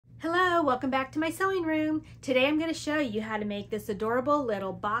Hello, welcome back to my sewing room. Today I'm going to show you how to make this adorable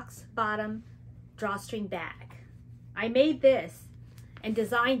little box bottom drawstring bag. I made this and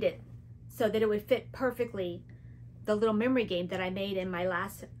designed it so that it would fit perfectly the little memory game that I made in my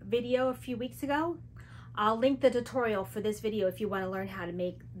last video a few weeks ago. I'll link the tutorial for this video if you want to learn how to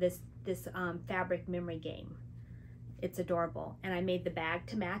make this fabric memory game. It's adorable, and I made the bag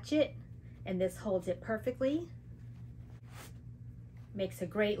to match it, and this holds it perfectly. Makes a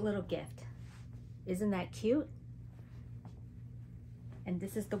great little gift. Isn't that cute? And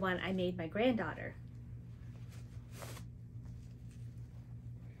this is the one I made my granddaughter.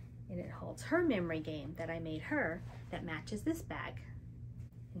 And it holds her memory game that I made her that matches this bag.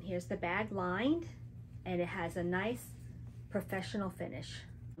 And here's the bag lined, and it has a nice professional finish.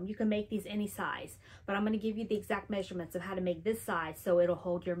 You can make these any size, but I'm going to give you the exact measurements of how to make this size so it'll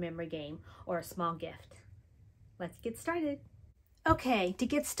hold your memory game or a small gift. Let's get started. Okay, to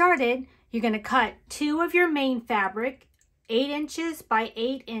get started, you're going to cut 2 of your main fabric, 8 inches by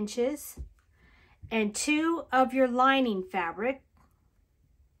 8 inches, and 2 of your lining fabric,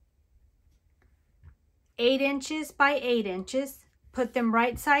 8 inches by 8 inches. Put them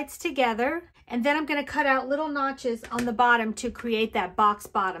right sides together, and then I'm going to cut out little notches on the bottom to create that box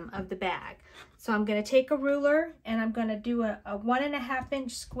bottom of the bag. So I'm going to take a ruler, and I'm going to do a 1.5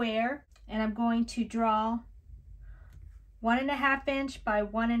 inch square, and I'm going to draw 1.5 inch by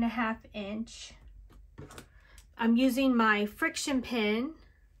 1.5 inch. I'm using my friction pen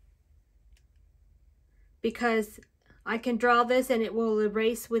because I can draw this and it will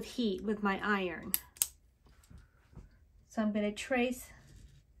erase with heat with my iron. So I'm going to trace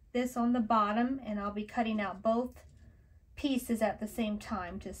this on the bottom, and I'll be cutting out both pieces at the same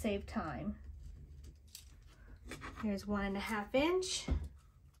time to save time. Here's 1.5 inch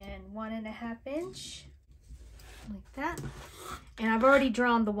and 1.5 inch. Like that. And I've already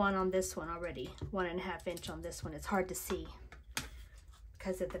drawn the one on this one already, 1.5 inch on this one. It's hard to see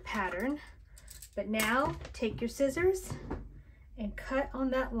because of the pattern. But now take your scissors and cut on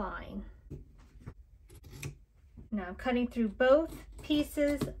that line. Now I'm cutting through both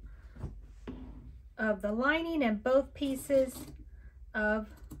pieces of the lining and both pieces of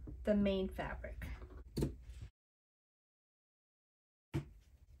the main fabric.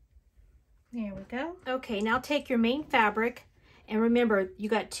 There we go. Okay, now take your main fabric, and remember you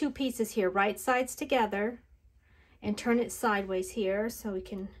got 2 pieces here, right sides together, and turn it sideways here so we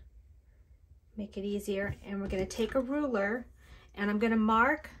can make it easier. And we're going to take a ruler, and I'm going to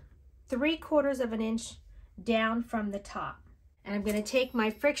mark 3/4 of an inch down from the top. And I'm going to take my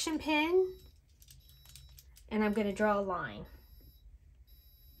friction pen, and I'm going to draw a line.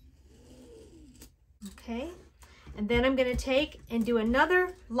 Okay. And then I'm going to take and do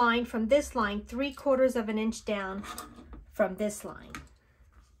another line from this line, 3/4 of an inch down from this line.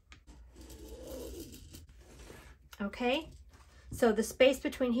 Okay, so the space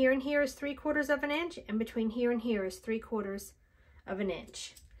between here and here is 3/4 of an inch, and between here and here is 3/4 of an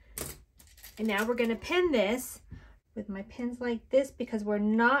inch. And now we're going to pin this with my pins like this because we're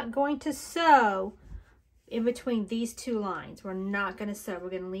not going to sew in between these 2 lines. We're not going to sew. We're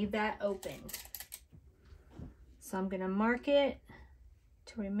going to leave that open. So I'm going to mark it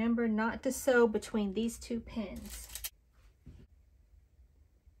to remember not to sew between these 2 pins.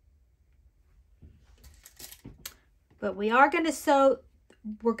 But we are going to sew,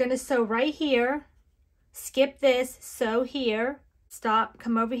 we're going to sew right here, skip this, sew here, stop,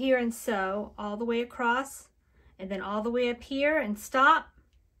 come over here and sew all the way across, and then all the way up here and stop.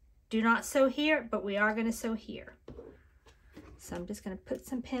 Do not sew here, but we are going to sew here. So I'm just going to put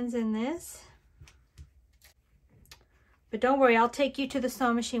some pins in this. But don't worry, I'll take you to the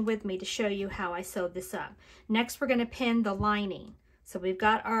sewing machine with me to show you how I sewed this up. Next, we're going to pin the lining. So we've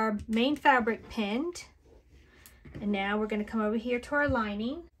got our main fabric pinned. And now we're going to come over here to our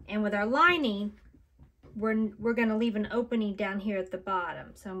lining. And with our lining, we're going to leave an opening down here at the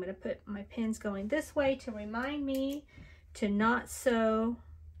bottom. So I'm going to put my pins going this way to remind me to not sew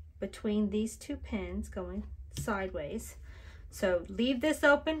between these 2 pins going sideways. So leave this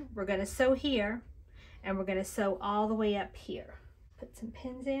open. We're going to sew here. And we're going to sew all the way up here. Put some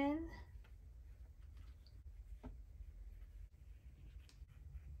pins in.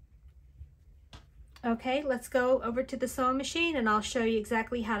 Okay, let's go over to the sewing machine and I'll show you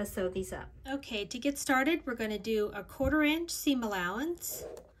exactly how to sew these up. Okay, to get started, we're going to do a 1/4 inch seam allowance.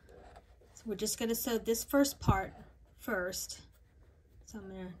 So we're just going to sew this first part first. So I'm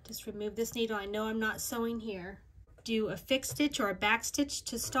going to just remove this needle. I know I'm not sewing here. Do a fixed stitch or a back stitch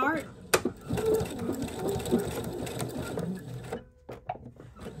to start.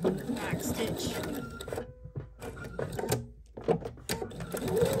 Back stitch.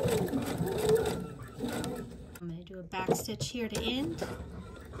 a back stitch here to end.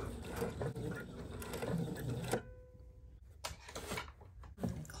 I'm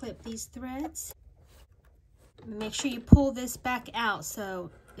going to clip these threads. Make sure you pull this back out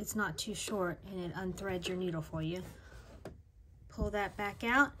so it's not too short and it unthreads your needle for you. Pull that back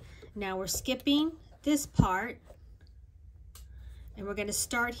out. Now we're skipping this part, and we're going to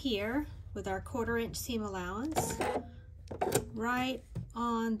start here with our 1/4 inch seam allowance right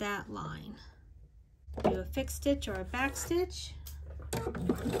on that line. Do a fixed stitch or a back stitch. And sew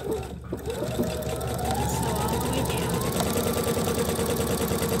all the way down.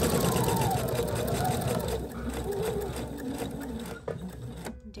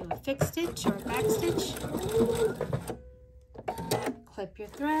 Do a fixed stitch or a back stitch. Clip your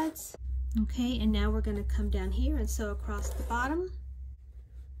threads. Okay, and now we're going to come down here and sew across the bottom.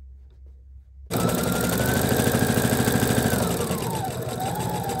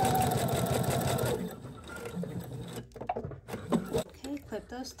 Okay, clip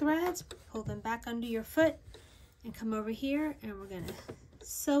those threads, pull them back under your foot, and come over here, and we're going to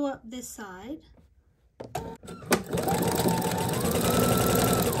sew up this side.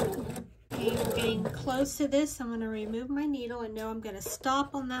 Okay, we're getting close to this. I'm going to remove my needle and know I'm going to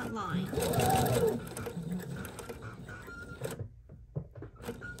stop on that line.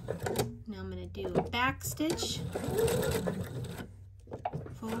 Now I'm going to do a back stitch,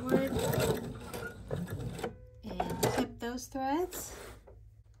 forward, and clip those threads.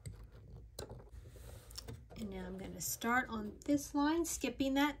 And now I'm going to start on this line,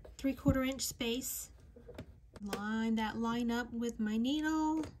 skipping that 3/4 inch space. Line that line up with my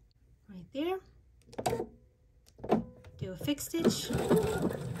needle. Right there. Do a fixed stitch. And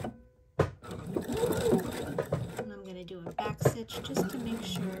I'm going to do a back stitch just to make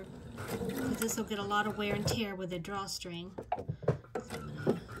sure, because this will get a lot of wear and tear with a drawstring.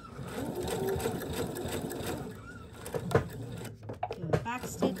 Do a back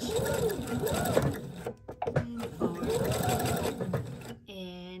stitch. And forward.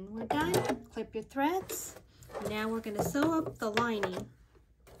 And we're done. Clip your threads. Now we're going to sew up the lining.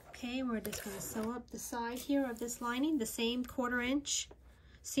 Okay, we're just going to sew up the side here of this lining, the same 1/4 inch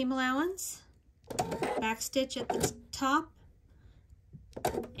seam allowance, back stitch at the top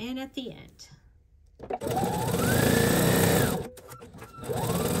and at the end. Do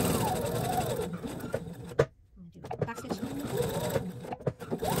a back stitch.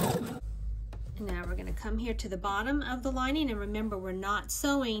 And now we're going to come here to the bottom of the lining, and remember, we're not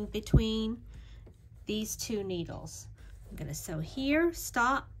sewing between these two needles. I'm going to sew here,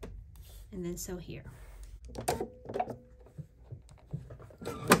 stop, and then sew here.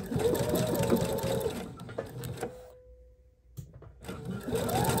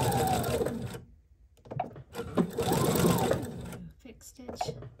 Fixed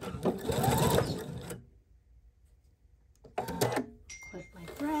stitch. Clip my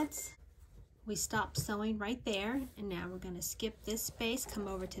threads. We stop sewing right there, and now we're going to skip this space, come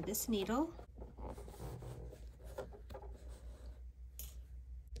over to this needle,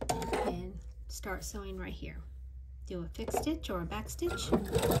 and start sewing right here. Do a fixed stitch or a back stitch.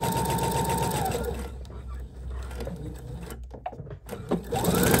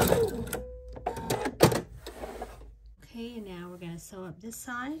 Okay, and now we're going to sew up this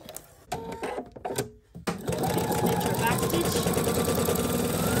side. Fixed stitch or back stitch.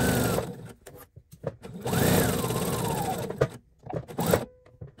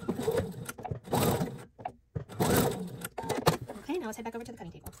 Okay, now let's head back over to the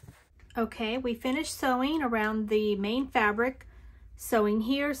cutting table. Okay, we finished sewing around the main fabric, sewing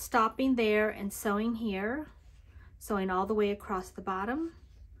here, stopping there, and sewing here, sewing all the way across the bottom,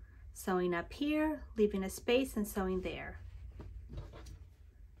 sewing up here, leaving a space, and sewing there.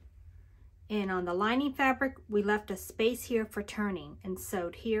 And on the lining fabric, we left a space here for turning and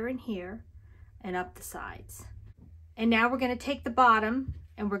sewed here and here and up the sides. And now we're going to take the bottom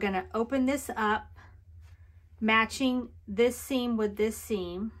and we're going to open this up, matching this seam with this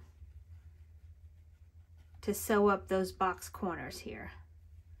seam, to sew up those box corners here.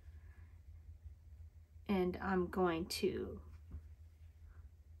 And I'm going to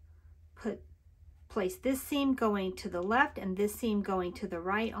place this seam going to the left and this seam going to the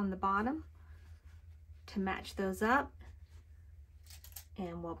right on the bottom to match those up.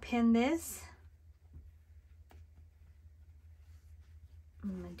 And we'll pin this.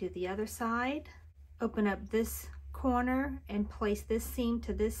 I'm going to do the other side. Open up this corner and place this seam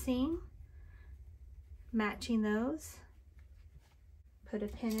to this seam, matching those. Put a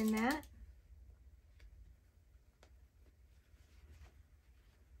pin in that.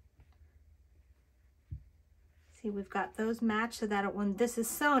 See, we've got those matched so that when this is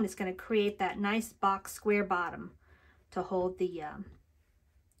sewn, it's going to create that nice box square bottom to hold the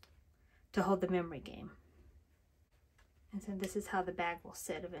memory game. And so this is how the bag will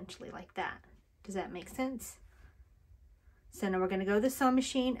sit eventually, like that. Does that make sense? So now we're going to go to the sewing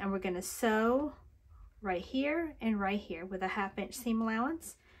machine and we're going to sew right here and right here with a 1/2 inch seam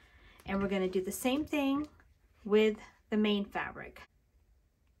allowance. And we're going to do the same thing with the main fabric.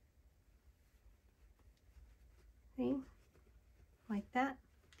 See? Like that.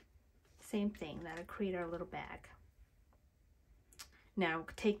 Same thing. That'll create our little bag. Now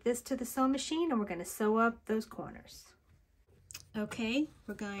take this to the sewing machine and we're going to sew up those corners. Okay,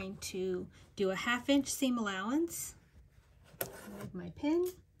 we're going to do a 1/2 inch seam allowance with my pin,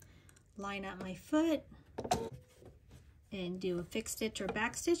 line up my foot, and do a fixed stitch or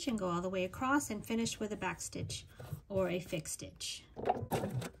back stitch and go all the way across and finish with a back stitch or a fixed stitch.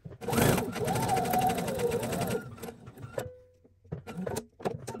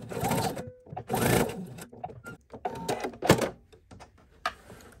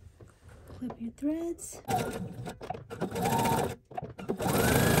 Clip your threads.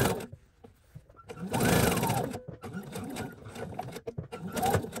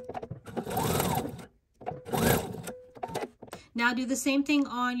 Now do the same thing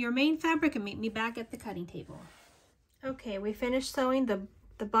on your main fabric and meet me back at the cutting table. Okay, we finished sewing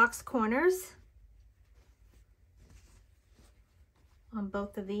the box corners on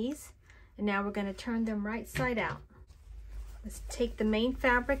both of these, and now we're going to turn them right side out. Let's take the main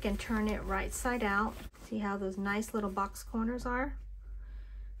fabric and turn it right side out. See how those nice little box corners are?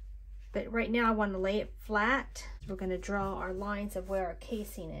 But right now I want to lay it flat. We're going to draw our lines of where our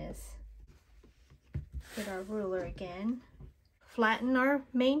casing is. Get our ruler again. Flatten our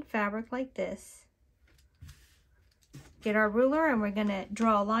main fabric like this. Get our ruler and we're going to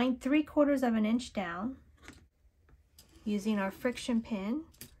draw a line 3/4 of an inch down using our friction pin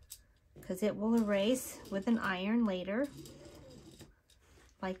because it will erase with an iron later.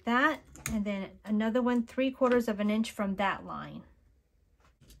 Like that, and then another one 3/4 of an inch from that line.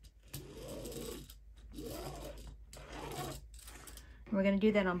 And we're going to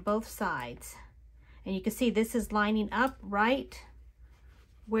do that on both sides. And you can see this is lining up right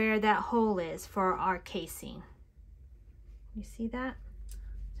where that hole is for our casing. You see that?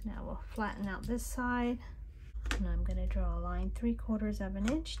 So now we'll flatten out this side. And I'm going to draw a line 3/4 of an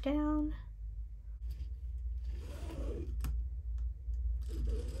inch down.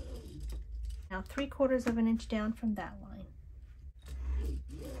 Now 3/4 of an inch down from that line.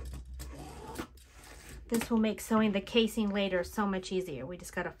 This will make sewing the casing later so much easier. We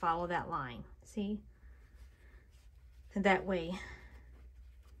just got to follow that line. See? And that way,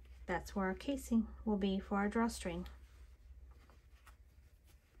 that's where our casing will be for our drawstring.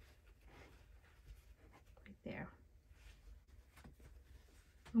 Right there.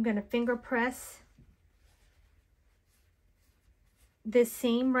 I'm going to finger press this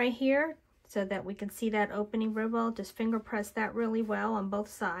seam right here so that we can see that opening real well. Just finger press that really well on both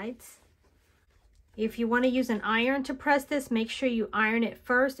sides. If you want to use an iron to press this, make sure you iron it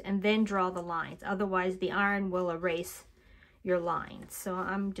first and then draw the lines. Otherwise, the iron will erase your lines. So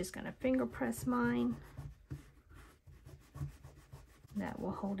I'm just going to finger press mine. That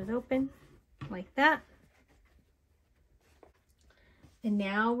will hold it open like that. And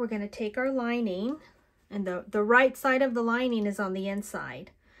now we're going to take our lining, and the right side of the lining is on the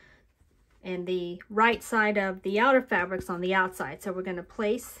inside. And the right side of the outer fabric's on the outside. So we're going to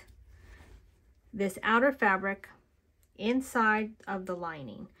place this outer fabric inside of the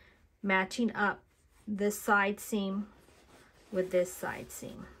lining, matching up this side seam with this side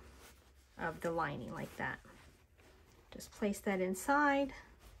seam of the lining like that. Just place that inside.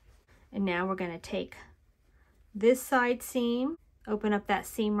 And now we're going to take this side seam, open up that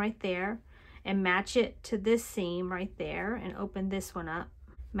seam right there, and match it to this seam right there, and open this one up,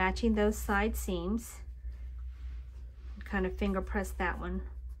 matching those side seams. Kind of finger press that one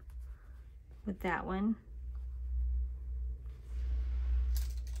with that one,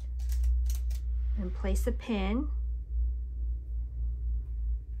 and place a pin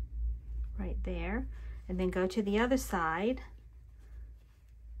right there, and then go to the other side,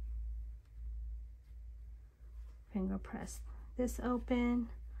 finger press this open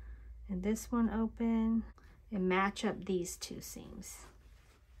and this one open, and match up these two seams,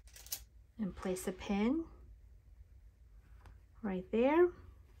 and place a pin right there.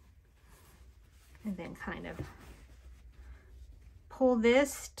 And then kind of pull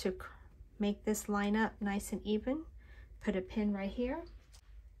this to make this line up nice and even. Put a pin right here.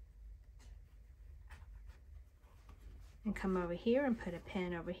 And come over here and put a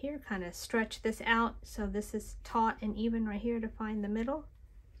pin over here. Kind of stretch this out so this is taut and even right here to find the middle.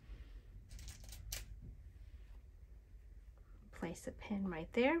 place a pin right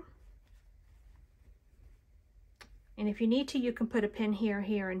there. And if you need to, you can put a pin here,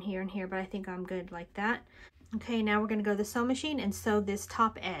 here, and here, and here, but I think I'm good like that. Okay, now we're going to go to the sewing machine and sew this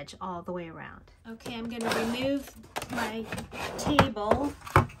top edge all the way around. Okay, I'm going to remove my table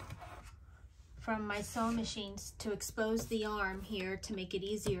from my sewing machines to expose the arm here to make it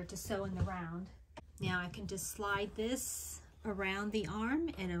easier to sew in the round. Now I can just slide this around the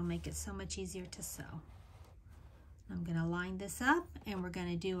arm and it'll make it so much easier to sew. I'm going to line this up and we're going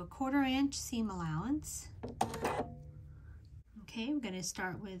to do a 1/4 inch seam allowance. Okay, we're going to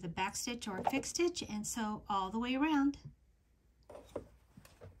start with a back stitch or a fixed stitch and sew all the way around.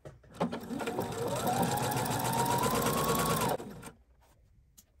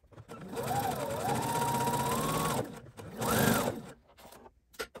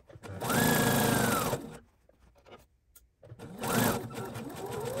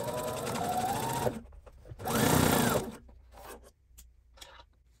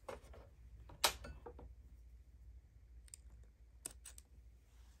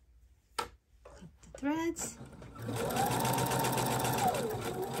 Threads.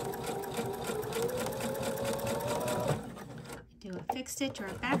 Do a fixed stitch or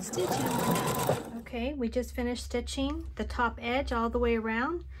a back stitch and we're done. Okay, we just finished stitching the top edge all the way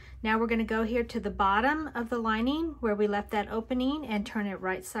around. Now we're going to go here to the bottom of the lining where we left that opening and turn it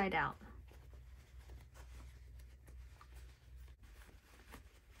right side out.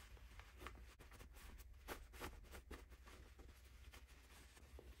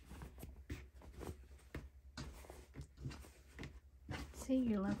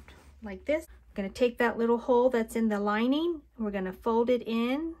 You're left like this. We're going to take that little hole that's in the lining, we're going to fold it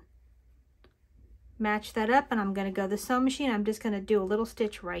in, match that up, and I'm going to go to the sewing machine. I'm just going to do a little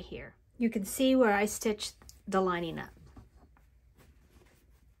stitch right here. You can see where I stitched the lining up.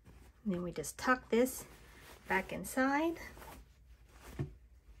 And then we just tuck this back inside.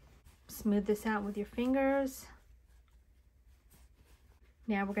 Smooth this out with your fingers.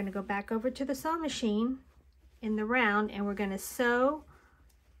 Now we're going to go back over to the sewing machine in the round and we're going to sew.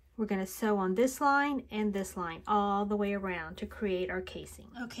 We're going to sew on this line and this line all the way around to create our casing.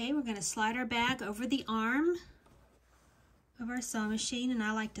 Okay, we're going to slide our bag over the arm of our sewing machine, and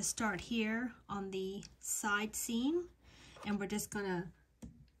I like to start here on the side seam, and we're just going to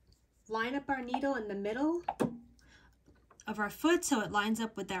line up our needle in the middle of our foot so it lines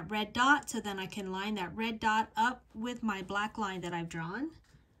up with that red dot, so then I can line that red dot up with my black line that I've drawn.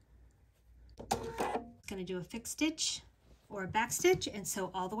 Going to do a fixed stitch or a back stitch and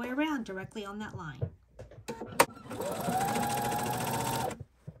sew all the way around directly on that line.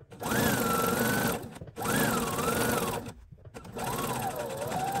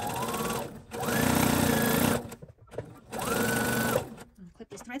 I'll clip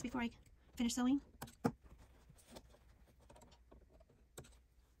these threads before I finish sewing.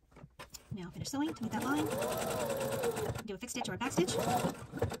 Now finish sewing to meet that line. Do a fixed stitch or a back stitch.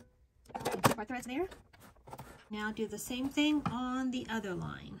 And keep our threads there. Now do the same thing on the other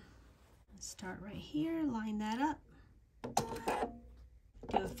line. Start right here, line that up.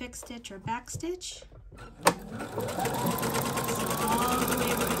 Do a fixed stitch or back stitch. So all the way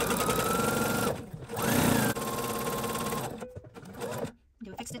around.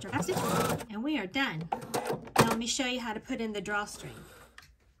 Do a fixed stitch or back stitch, and we are done. Now let me show you how to put in the drawstring.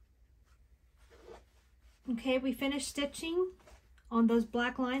 Okay, we finished stitching on those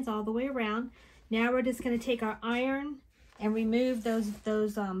black lines all the way around. Now we're just going to take our iron and remove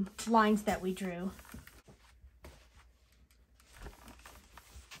those lines that we drew.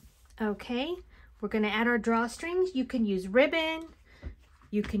 Okay, we're going to add our drawstrings. You can use ribbon,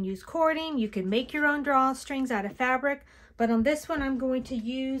 you can use cording, you can make your own drawstrings out of fabric, but on this one I'm going to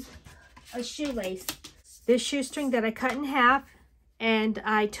use a shoelace. This shoestring that I cut in half, and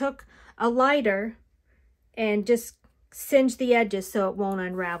I took a lighter and just singed the edges so it won't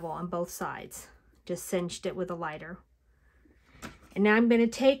unravel on both sides. Just cinched it with a lighter. And now I'm going to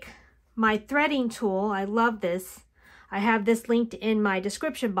take my threading tool. I love this. I have this linked in my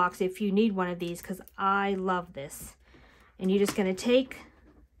description box if you need one of these, because I love this. And you're just going to take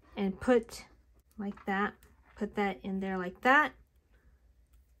and put like that. Put that in there like that.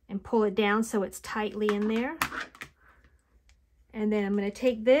 And pull it down so it's tightly in there. And then I'm going to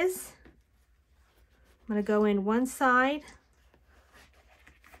take this. I'm going to go in one side.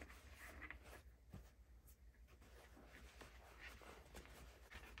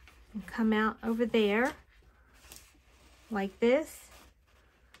 And come out over there like this.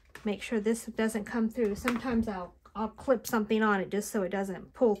 Make sure this doesn't come through. Sometimes I'll clip something on it just so it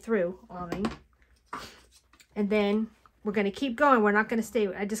doesn't pull through on me. And then we're going to keep going. We're not going to stay.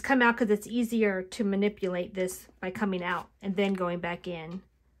 I just come out because it's easier to manipulate this by coming out and then going back in,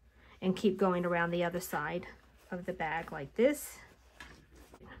 and keep going around the other side of the bag like this,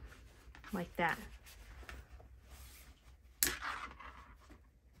 like that.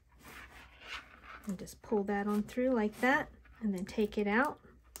 And just pull that on through like that, and then take it out.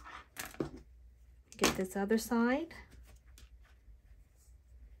 Get this other side.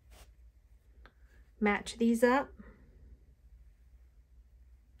 Match these up.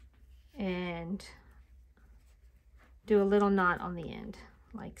 And do a little knot on the end,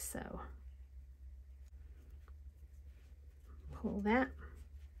 like so. Pull that.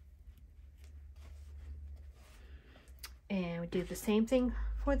 And we do the same thing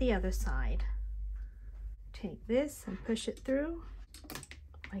for the other side. Take this and push it through,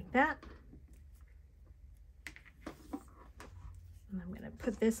 like that. And I'm going to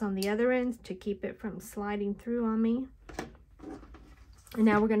put this on the other end to keep it from sliding through on me. And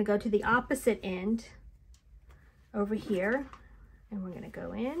now we're going to go to the opposite end over here, and we're going to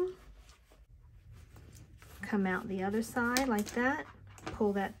go in, come out the other side like that,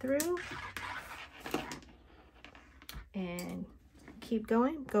 pull that through, and keep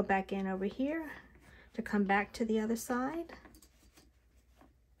going. Go back in over here to come back to the other side.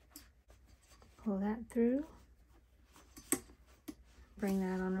 Pull that through, bring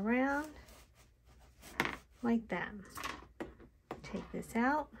that on around like that. Take this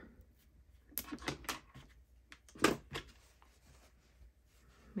out.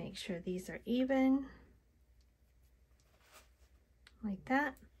 Make sure these are even, like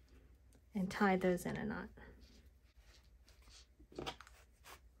that, and tie those in a knot.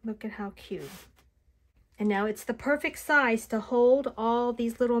 Look at how cute. And now it's the perfect size to hold all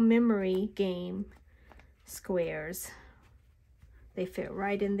these little memory game squares. They fit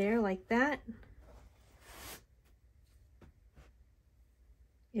right in there like that.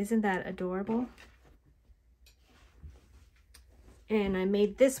 Isn't that adorable? And I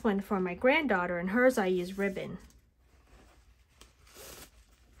made this one for my granddaughter, and hers I use ribbon.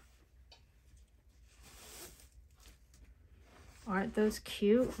 Aren't those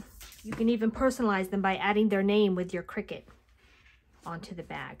cute? You can even personalize them by adding their name with your Cricut onto the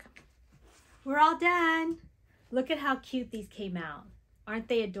bag. We're all done. Look at how cute these came out. Aren't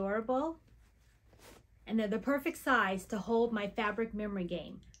they adorable? And they're the perfect size to hold my fabric memory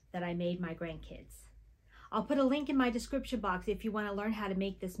game that I made my grandkids. I'll put a link in my description box if you want to learn how to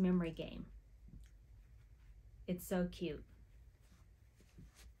make this memory game. It's so cute.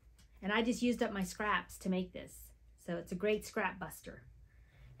 And I just used up my scraps to make this. So it's a great scrap buster.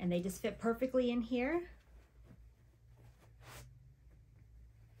 And they just fit perfectly in here.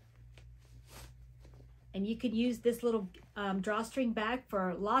 And you could use this little drawstring bag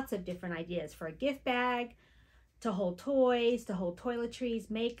for lots of different ideas. For a gift bag, to hold toys, to hold toiletries,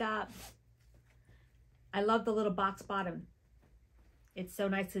 makeup. I love the little box bottom. It's so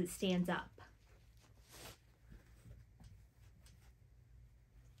nice that it stands up.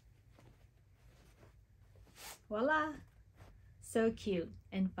 Voila! So cute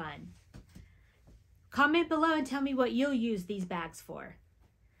and fun. Comment below and tell me what you'll use these bags for.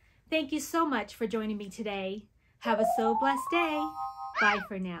 Thank you so much for joining me today. Have a so blessed day. Bye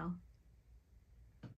for now.